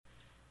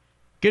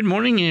Good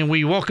morning, and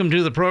we welcome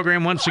to the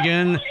program once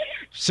again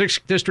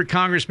 6th District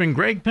Congressman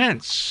Greg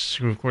Pence,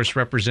 who, of course,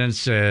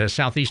 represents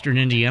southeastern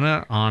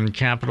Indiana on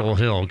Capitol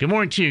Hill. Good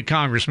morning to you,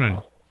 Congressman.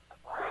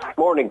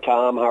 Morning,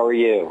 Tom. How are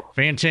you?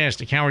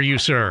 Fantastic. How are you,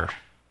 sir?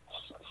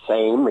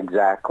 Same,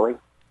 exactly.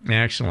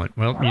 Excellent.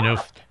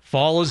 Well,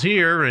 fall is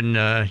here, and,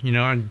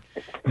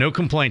 no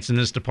complaints in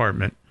this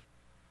department.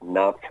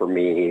 Not for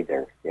me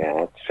either.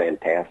 Yeah, it's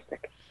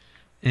fantastic.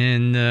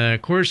 And,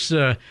 of course,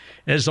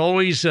 as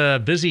always,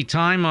 busy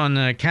time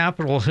on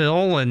Capitol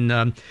Hill.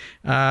 And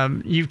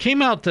you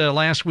came out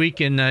last week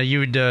and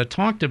you had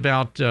talked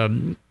about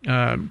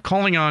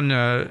calling on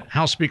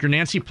House Speaker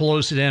Nancy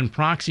Pelosi to end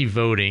proxy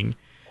voting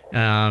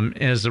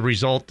as a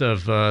result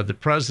of the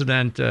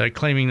president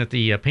claiming that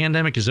the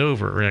pandemic is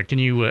over. Can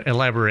you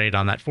elaborate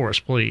on that for us,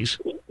 please?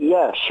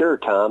 Yeah, sure,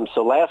 Tom.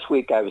 So last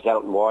week I was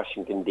out in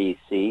Washington,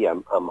 D.C.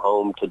 I'm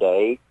home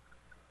today.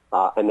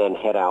 And then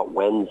head out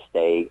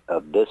Wednesday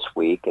of this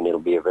week, and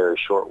it'll be a very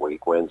short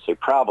week. Wednesday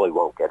probably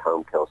won't get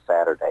home till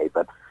Saturday.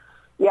 But,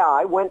 yeah,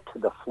 I went to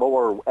the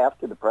floor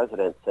after the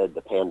president said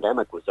the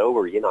pandemic was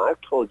over.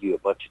 I've told you a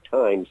bunch of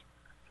times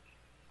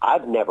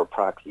I've never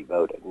proxy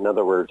voted. In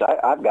other words,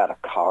 I've got a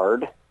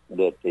card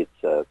that it's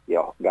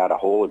got a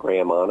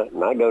hologram on it,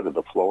 and I go to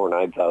the floor and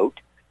I vote.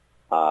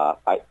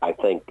 I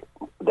think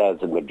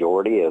that's a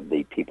majority of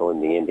the people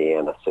in the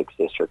Indiana 6th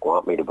District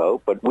want me to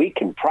vote, but we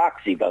can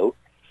proxy vote.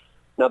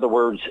 In other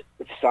words,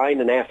 sign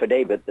an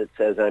affidavit that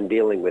says I'm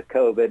dealing with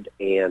COVID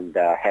and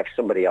have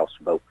somebody else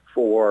vote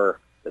for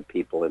the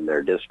people in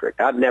their district.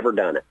 I've never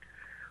done it.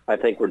 I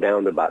think we're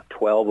down to about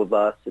 12 of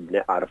us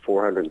out of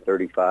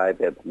 435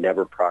 have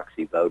never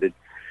proxy voted.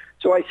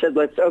 So I said,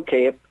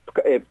 if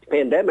the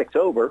pandemic's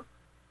over,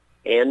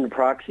 end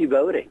proxy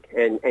voting.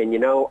 And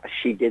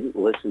she didn't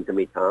listen to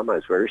me, Tom. I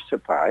was very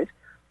surprised.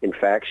 In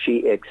fact,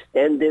 she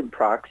extended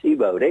proxy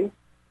voting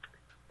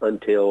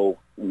until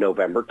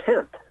November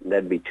 10th.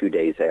 That'd be 2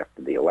 days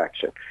after the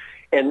election.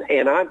 And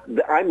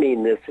I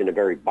mean this in a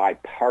very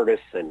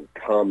bipartisan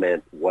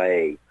comment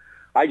way.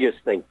 I just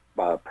think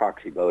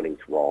proxy voting's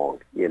wrong.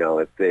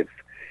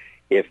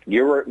 If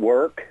you're at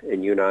work,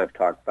 and you and I have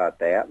talked about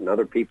that, and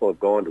other people have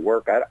gone to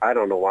work, I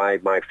don't know why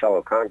my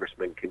fellow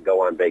congressmen can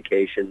go on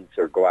vacations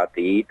or go out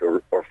to eat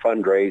or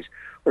fundraise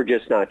or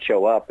just not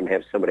show up and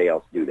have somebody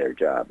else do their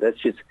job. That's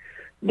just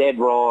dead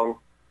wrong.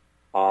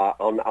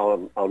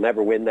 I'll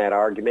never win that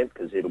argument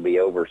because it'll be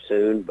over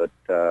soon. But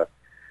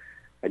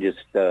I just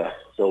the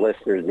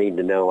listeners need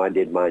to know I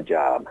did my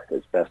job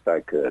as best I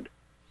could.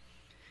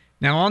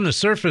 Now, on the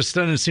surface,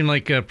 doesn't it seem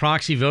like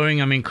proxy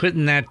voting? I mean,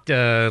 couldn't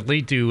that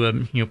lead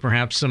to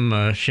perhaps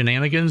some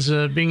shenanigans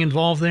being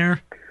involved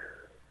there?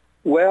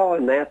 Well,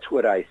 and that's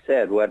what I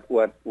said.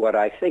 What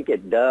I think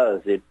it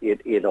does,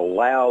 it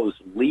allows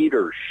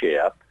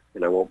leadership,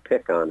 and I won't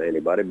pick on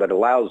anybody, but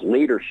allows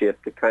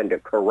leadership to kind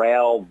of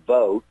corral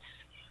votes.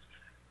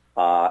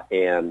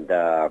 And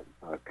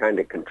kind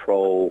of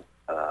control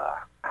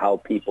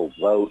how people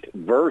vote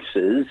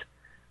versus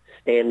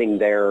standing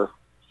there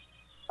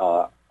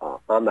on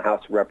the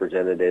House of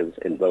Representatives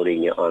and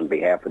voting on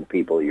behalf of the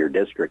people of your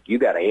district. You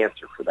got to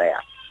answer for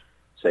that.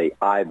 Say,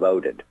 I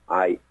voted.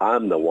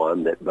 I'm the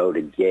one that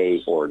voted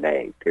yay or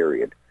nay,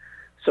 period.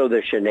 So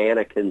the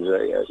shenanigans,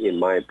 in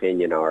my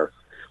opinion, are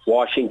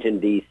Washington,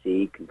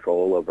 D.C.,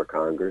 control over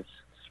Congress,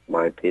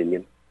 my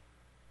opinion.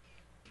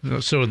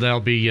 So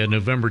that'll be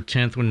November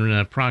 10th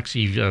when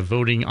proxy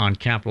voting on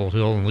Capitol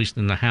Hill, at least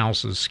in the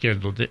House, is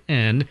scheduled to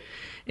end.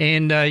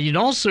 And you'd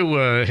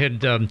also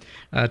had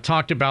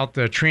talked about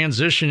the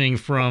transitioning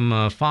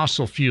from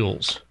fossil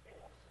fuels.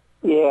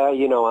 Yeah,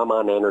 I'm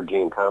on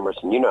Energy and Commerce,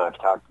 and I've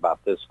talked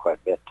about this quite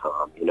a bit,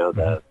 Tom.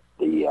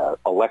 The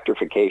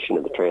electrification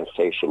of the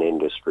transportation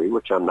industry,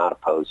 which I'm not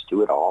opposed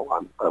to at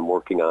all. I'm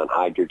working on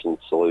hydrogen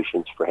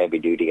solutions for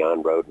heavy-duty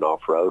on-road and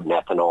off-road, and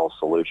ethanol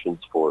solutions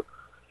for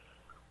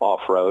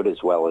off-road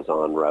as well as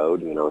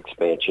on-road,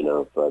 expansion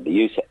of the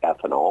use of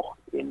ethanol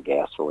in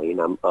gasoline.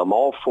 I'm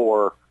all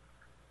for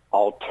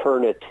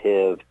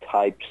alternative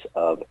types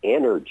of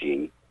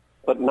energy,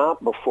 but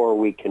not before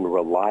we can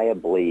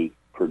reliably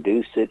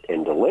produce it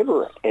and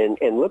deliver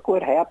it. And look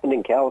what happened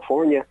in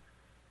California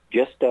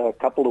just a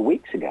couple of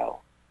weeks ago.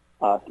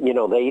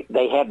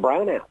 They had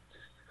brownouts.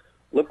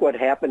 Look what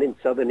happened in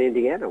southern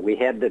Indiana. We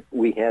had to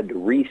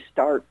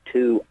restart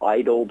 2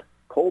 idled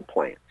coal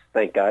plants.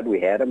 Thank God we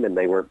had them and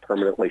they weren't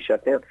permanently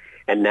shut down.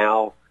 And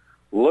now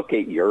look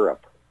at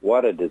Europe.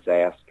 What a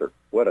disaster.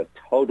 What a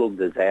total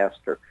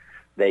disaster.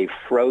 They've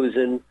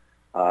frozen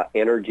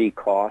energy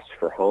costs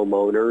for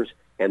homeowners,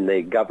 and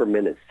the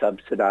government is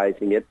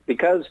subsidizing it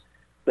because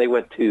they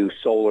went to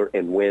solar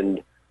and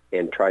wind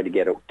and tried to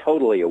get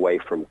totally away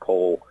from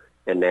coal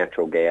and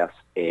natural gas.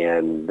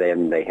 And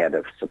then they had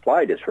a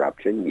supply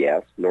disruption,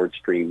 yes, Nord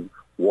Stream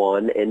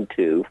 1 and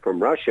 2 from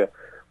Russia.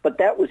 But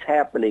that was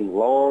happening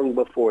long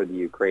before the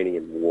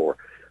Ukrainian war.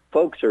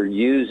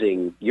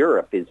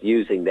 Europe is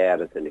using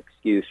that as an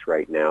excuse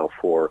right now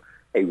for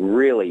a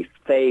really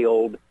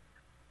failed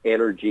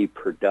energy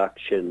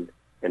production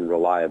and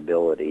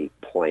reliability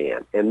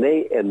plan. And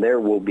there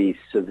will be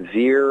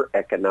severe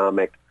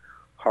economic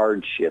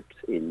hardships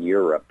in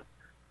Europe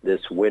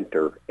this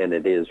winter, and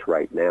it is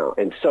right now.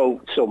 And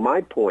so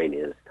my point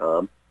is,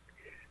 Tom,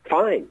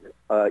 fine.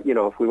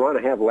 If we want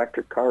to have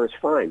electric cars,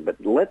 fine.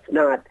 But let's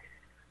not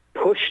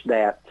push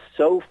that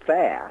so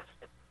fast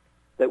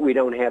that we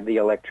don't have the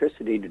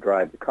electricity to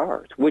drive the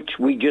cars, which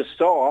we just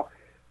saw.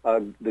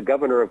 The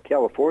governor of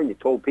California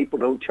told people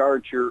don't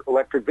charge your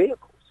electric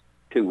vehicles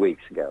 2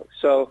 weeks ago.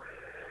 So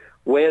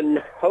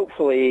when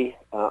hopefully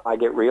I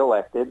get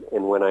reelected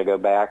and when I go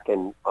back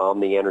and on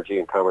the Energy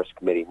and Commerce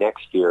Committee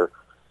next year,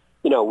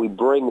 we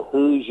bring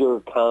Hoosier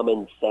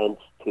common sense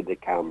to the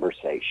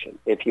conversation.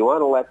 If you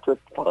want electric,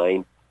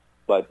 fine,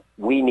 but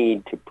we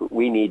need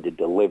to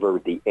deliver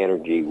the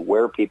energy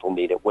where people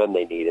need it, when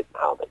they need it, and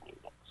how they need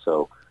it.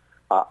 So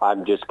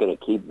I'm just going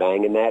to keep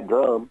banging that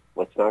drum.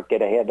 Let's not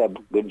get ahead of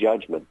good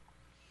judgment.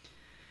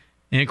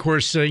 And, of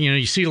course,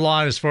 you see a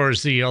lot as far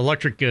as the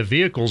electric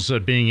vehicles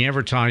being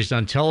advertised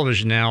on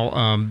television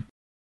now.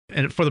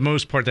 And for the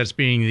most part, that's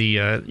being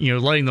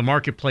letting the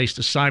marketplace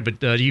decide. But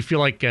do you feel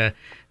like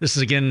this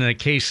is, again, a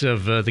case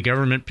of the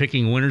government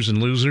picking winners and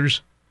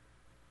losers?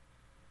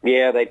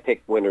 Yeah, they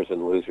pick winners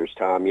and losers,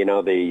 Tom.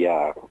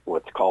 The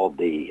what's called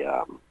the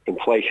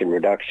Inflation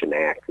Reduction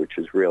Act, which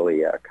is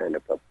really kind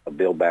of a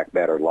Build Back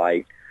Better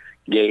light,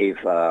 gave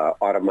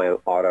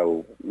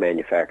auto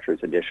manufacturers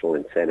additional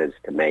incentives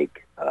to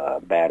make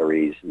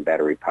batteries and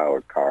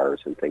battery-powered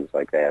cars and things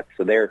like that.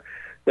 So they're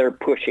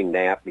pushing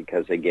that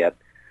because they get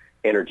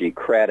energy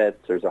credits.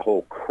 There's a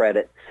whole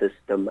credit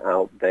system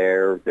out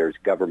there. There's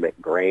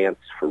government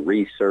grants for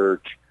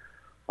research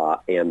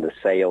and the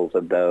sales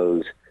of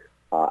those.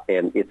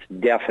 And it's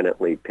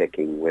definitely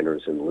picking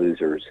winners and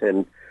losers.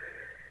 And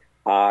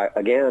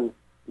again,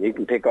 you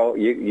can pick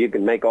you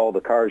can make all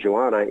the cars you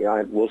want.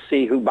 We'll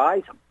see who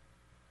buys them.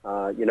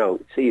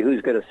 See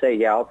who's going to say,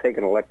 yeah, I'll take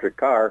an electric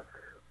car.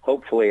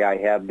 Hopefully I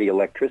have the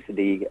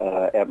electricity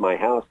at my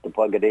house to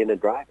plug it in and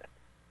drive it.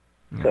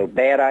 Mm-hmm. So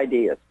bad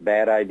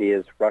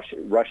ideas,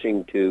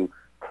 rushing to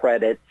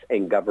credits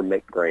and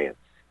government grants.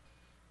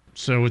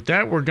 So with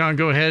that, we're going to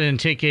go ahead and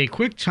take a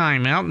quick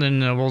time out, and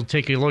then we'll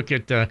take a look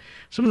at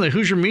some of the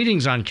Hoosier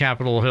meetings on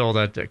Capitol Hill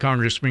that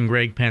Congressman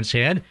Greg Pence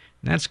had. And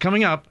that's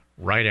coming up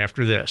right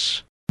after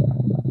this.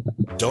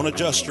 Don't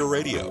adjust your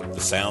radio.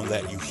 The sound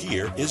that you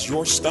hear is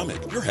your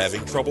stomach. You're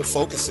having trouble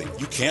focusing.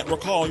 You can't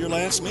recall your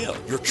last meal.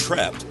 You're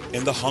trapped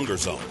in the hunger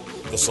zone.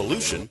 The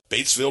solution,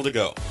 Batesville To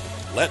Go.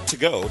 Let To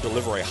Go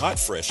deliver a hot,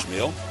 fresh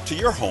meal to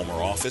your home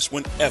or office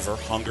whenever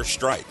hunger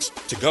strikes.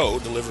 To Go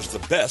delivers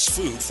the best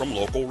food from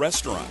local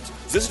restaurants.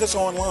 Visit us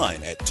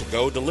online at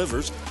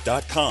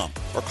togodelivers.com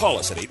or call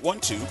us at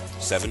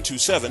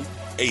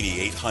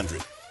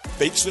 812-727-8800.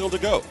 Batesville To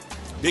Go.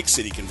 Big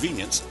city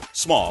convenience,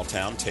 small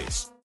town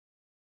taste.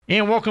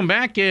 And welcome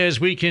back as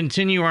we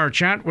continue our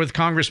chat with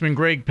Congressman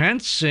Greg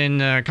Pence.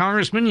 And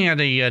Congressman, you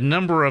had a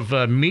number of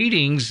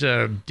meetings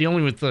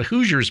dealing with the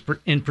Hoosiers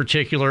in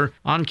particular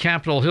on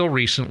Capitol Hill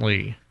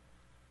recently.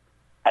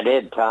 I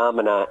did, Tom,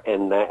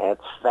 and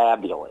that's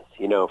fabulous.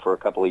 For a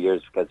couple of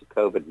years because of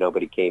COVID,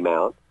 nobody came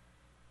out,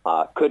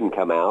 couldn't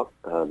come out,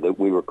 that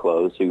we were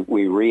closed.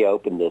 We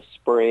reopened this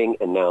spring,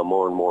 and now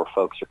more and more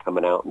folks are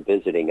coming out and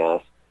visiting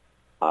us,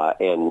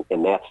 and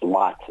that's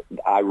lots.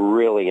 I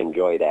really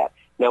enjoy that.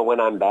 Now, when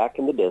I'm back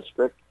in the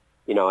district,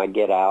 I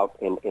get out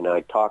and I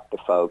talk to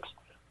folks,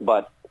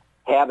 but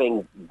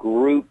having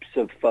groups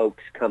of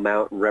folks come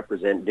out and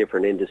represent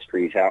different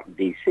industries out in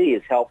D.C.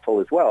 is helpful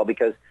as well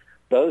because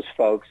those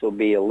folks will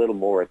be a little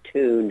more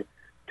attuned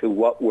to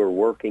what we're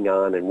working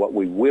on and what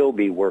we will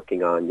be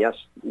working on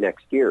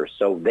next year.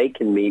 So they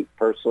can meet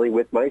personally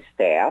with my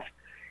staff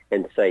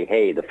and say,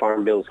 hey, the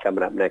Farm Bill is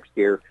coming up next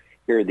year.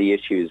 Here are the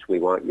issues we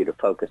want you to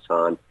focus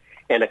on.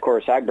 And, of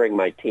course, I bring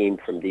my team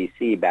from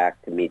D.C.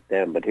 back to meet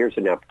them, but here's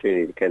an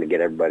opportunity to kind of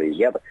get everybody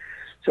together.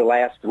 So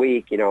last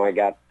week,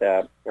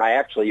 I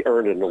actually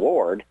earned an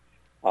award,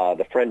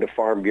 the Friend of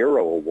Farm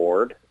Bureau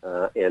Award,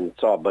 and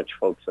saw a bunch of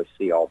folks I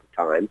see all the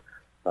time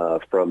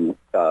from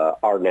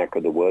our neck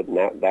of the wood, and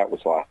that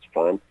was lots of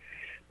fun.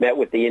 Met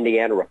with the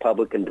Indiana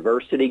Republican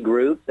Diversity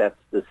Group. That's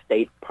the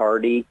state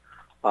party.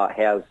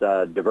 Has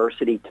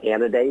diversity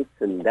candidates,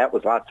 and that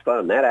was lots of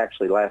fun. That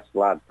actually lasted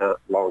a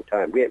long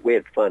time. We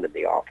had fun in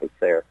the office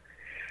there.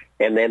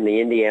 And then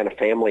the Indiana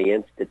Family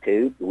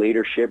Institute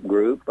leadership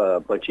group, a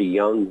bunch of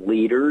young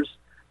leaders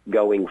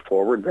going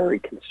forward, very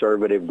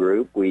conservative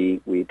group. We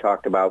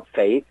talked about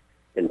faith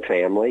and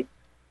family.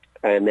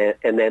 And then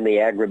the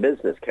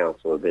Agribusiness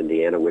Council of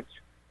Indiana, which,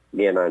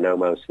 again, I know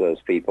most of those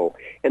people.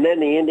 And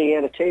then the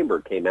Indiana Chamber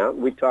came out,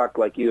 and we talked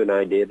like you and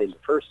I did in the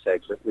first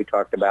segment. We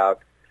talked about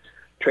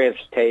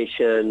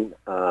transportation,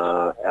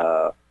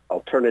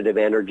 alternative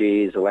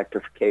energies,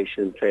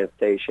 electrification,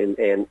 transportation,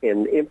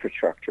 and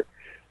infrastructure.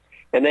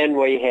 And then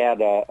we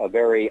had a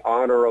very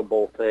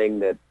honorable thing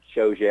that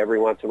shows you every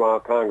once in a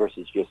while Congress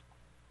is just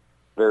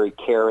very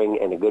caring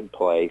and a good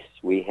place.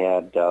 We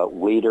had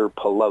Leader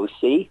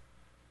Pelosi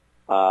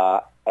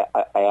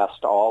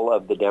asked all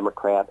of the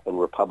Democrat and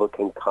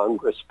Republican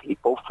Congress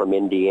people from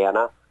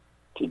Indiana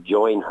to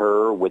join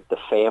her with the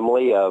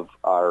family of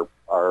our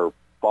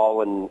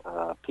fallen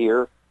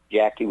peer,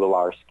 Jackie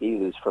Wolarski,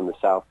 who's from the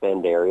South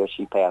Bend area.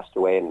 She passed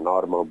away in an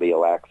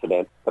automobile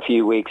accident a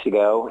few weeks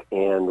ago,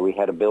 and we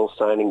had a bill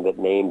signing that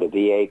named a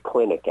VA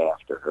clinic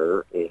after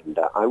her. And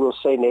I will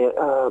say,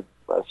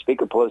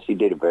 Speaker Pelosi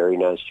did a very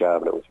nice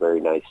job, and it was a very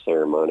nice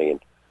ceremony,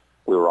 and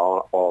we were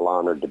all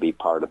honored to be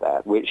part of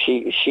that.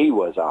 She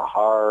was a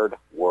hard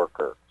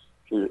worker.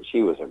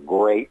 She was a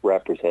great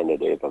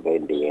representative of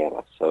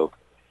Indiana. So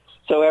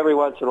every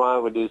once in a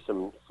while we do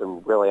some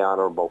really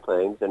honorable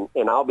things, and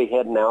I'll be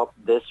heading out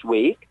this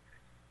week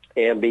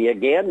and be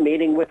again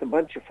meeting with a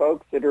bunch of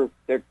folks they're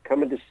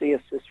coming to see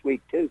us this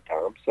week too,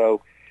 Tom.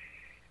 So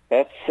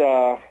that's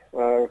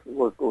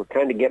we're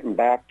kind of getting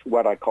back to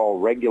what I call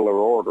regular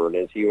order. And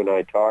as you and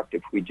I talked,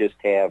 if we just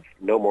have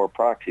no more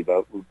proxy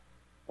voting,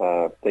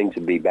 things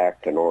would be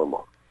back to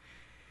normal.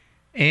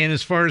 And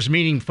as far as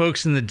meeting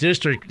folks in the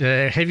district,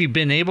 have you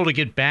been able to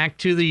get back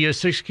to the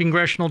 6th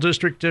Congressional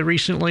District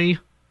recently?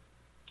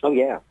 Oh,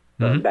 yeah.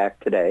 I'm back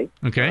today.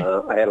 Okay.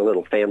 I had a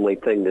little family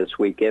thing this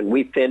weekend.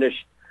 We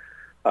finished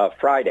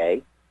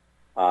Friday,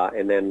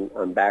 and then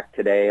I'm back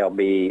today. I'll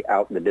be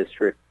out in the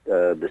district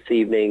this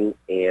evening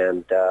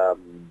and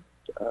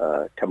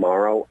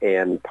tomorrow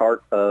and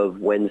part of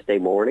Wednesday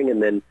morning,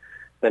 and then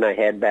I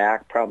head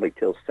back probably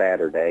till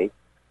Saturday,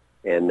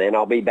 and then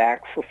I'll be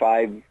back for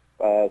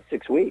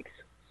 6 weeks.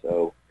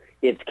 So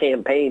it's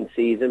campaign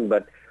season,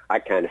 but I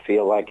kind of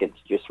feel like it's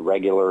just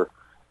regular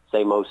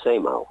same old,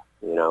 same old.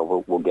 You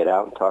know, we'll get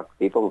out and talk to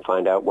people and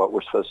find out what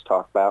we're supposed to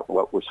talk about and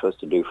what we're supposed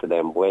to do for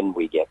them when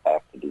we get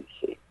back to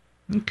D.C.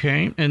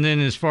 Okay. And then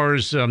as far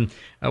as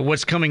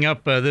what's coming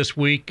up this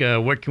week,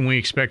 what can we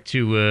expect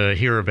to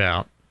hear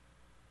about?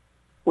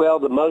 Well,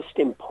 the most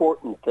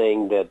important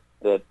thing that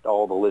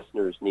all the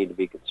listeners need to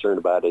be concerned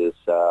about is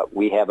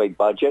we have a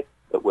budget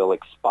that will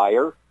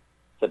expire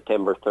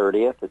September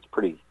 30th. It's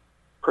pretty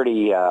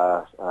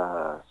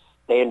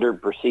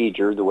standard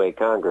procedure the way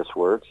Congress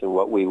works, and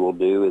what we will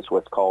do is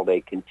what's called a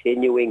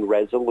continuing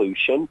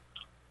resolution,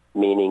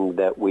 meaning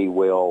that we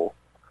will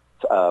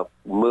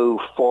move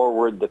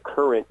forward the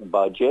current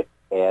budget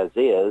as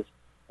is,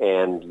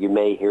 and you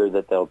may hear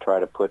that they'll try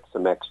to put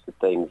some extra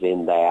things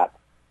in that.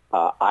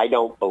 I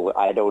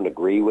don't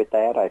agree with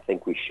that. I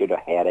think we should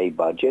have had a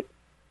budget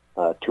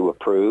to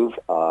approve,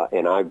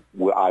 and I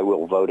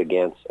will vote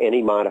against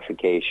any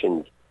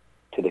modifications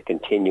to the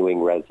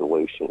continuing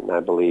resolution.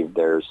 I believe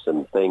there's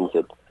some things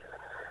that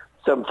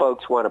some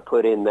folks want to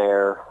put in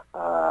there,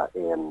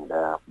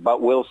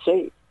 but we'll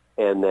see.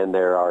 And then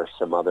there's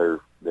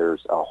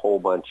a whole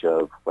bunch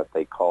of what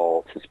they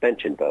call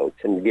suspension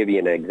votes. And to give you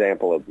an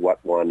example of what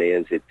one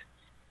is, it's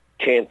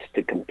Chance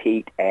to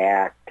Compete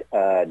Act,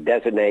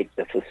 designate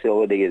the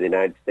facility of the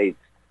United States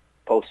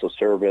Postal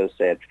Service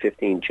at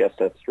 15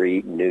 Chestnut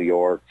Street in New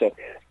York. So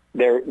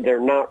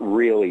they're not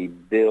really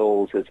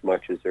bills as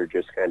much as they're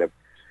just kind of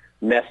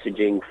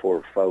messaging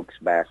for folks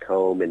back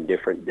home in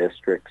different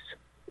districts,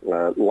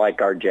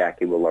 like our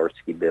Jackie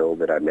Wolarski bill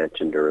that I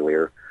mentioned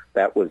earlier.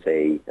 That was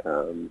a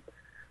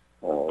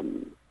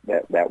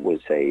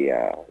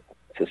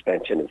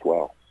suspension as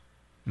well.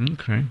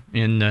 Okay,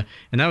 and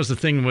that was the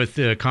thing with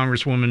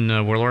Congresswoman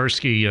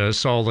Wolarski.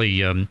 Saw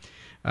the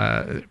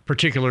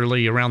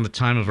particularly around the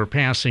time of her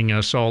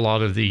passing, saw a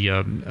lot of the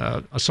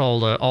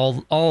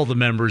all the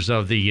members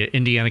of the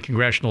Indiana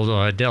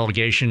congressional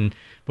delegation,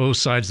 both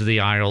sides of the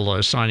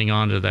aisle, signing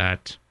on to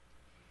that.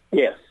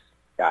 Yes,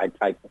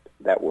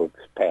 that was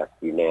passed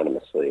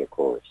unanimously. Of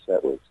course,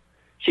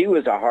 she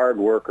was a hard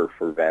worker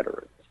for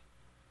veterans.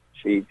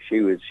 She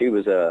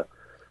was a.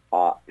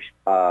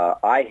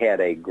 I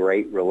had a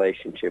great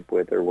relationship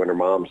with her when her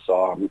mom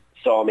saw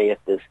me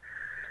at the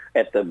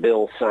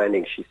bill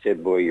signing. She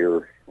said, "Boy,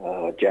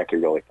 Jackie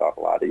really thought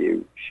a lot of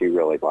you. She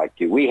really liked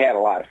you." We had a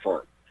lot of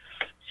fun.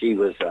 She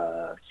was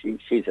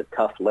she's a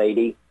tough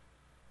lady,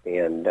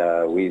 and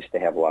we used to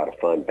have a lot of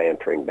fun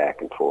bantering back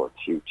and forth.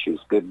 She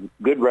was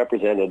good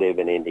representative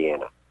in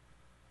Indiana.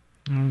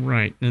 All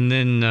right, and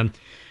then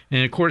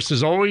and of course,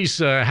 as always,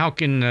 how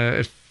can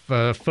if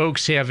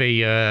folks have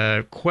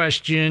a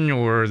question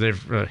or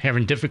they're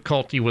having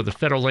difficulty with a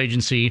federal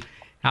agency,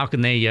 how can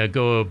they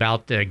go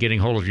about getting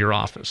hold of your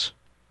office?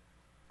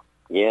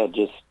 Yeah,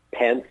 just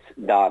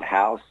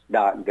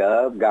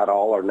pence.house.gov. Got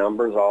all our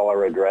numbers, all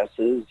our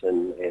addresses,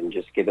 and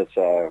just give us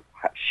a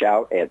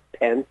shout at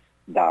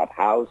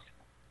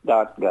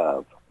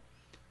pence.house.gov.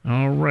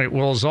 All right.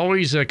 Well, as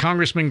always,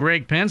 Congressman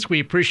Greg Pence,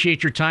 we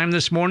appreciate your time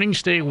this morning.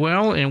 Stay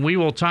well, and we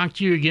will talk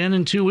to you again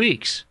in 2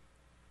 weeks.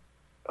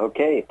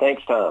 Okay.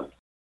 Thanks, Tom.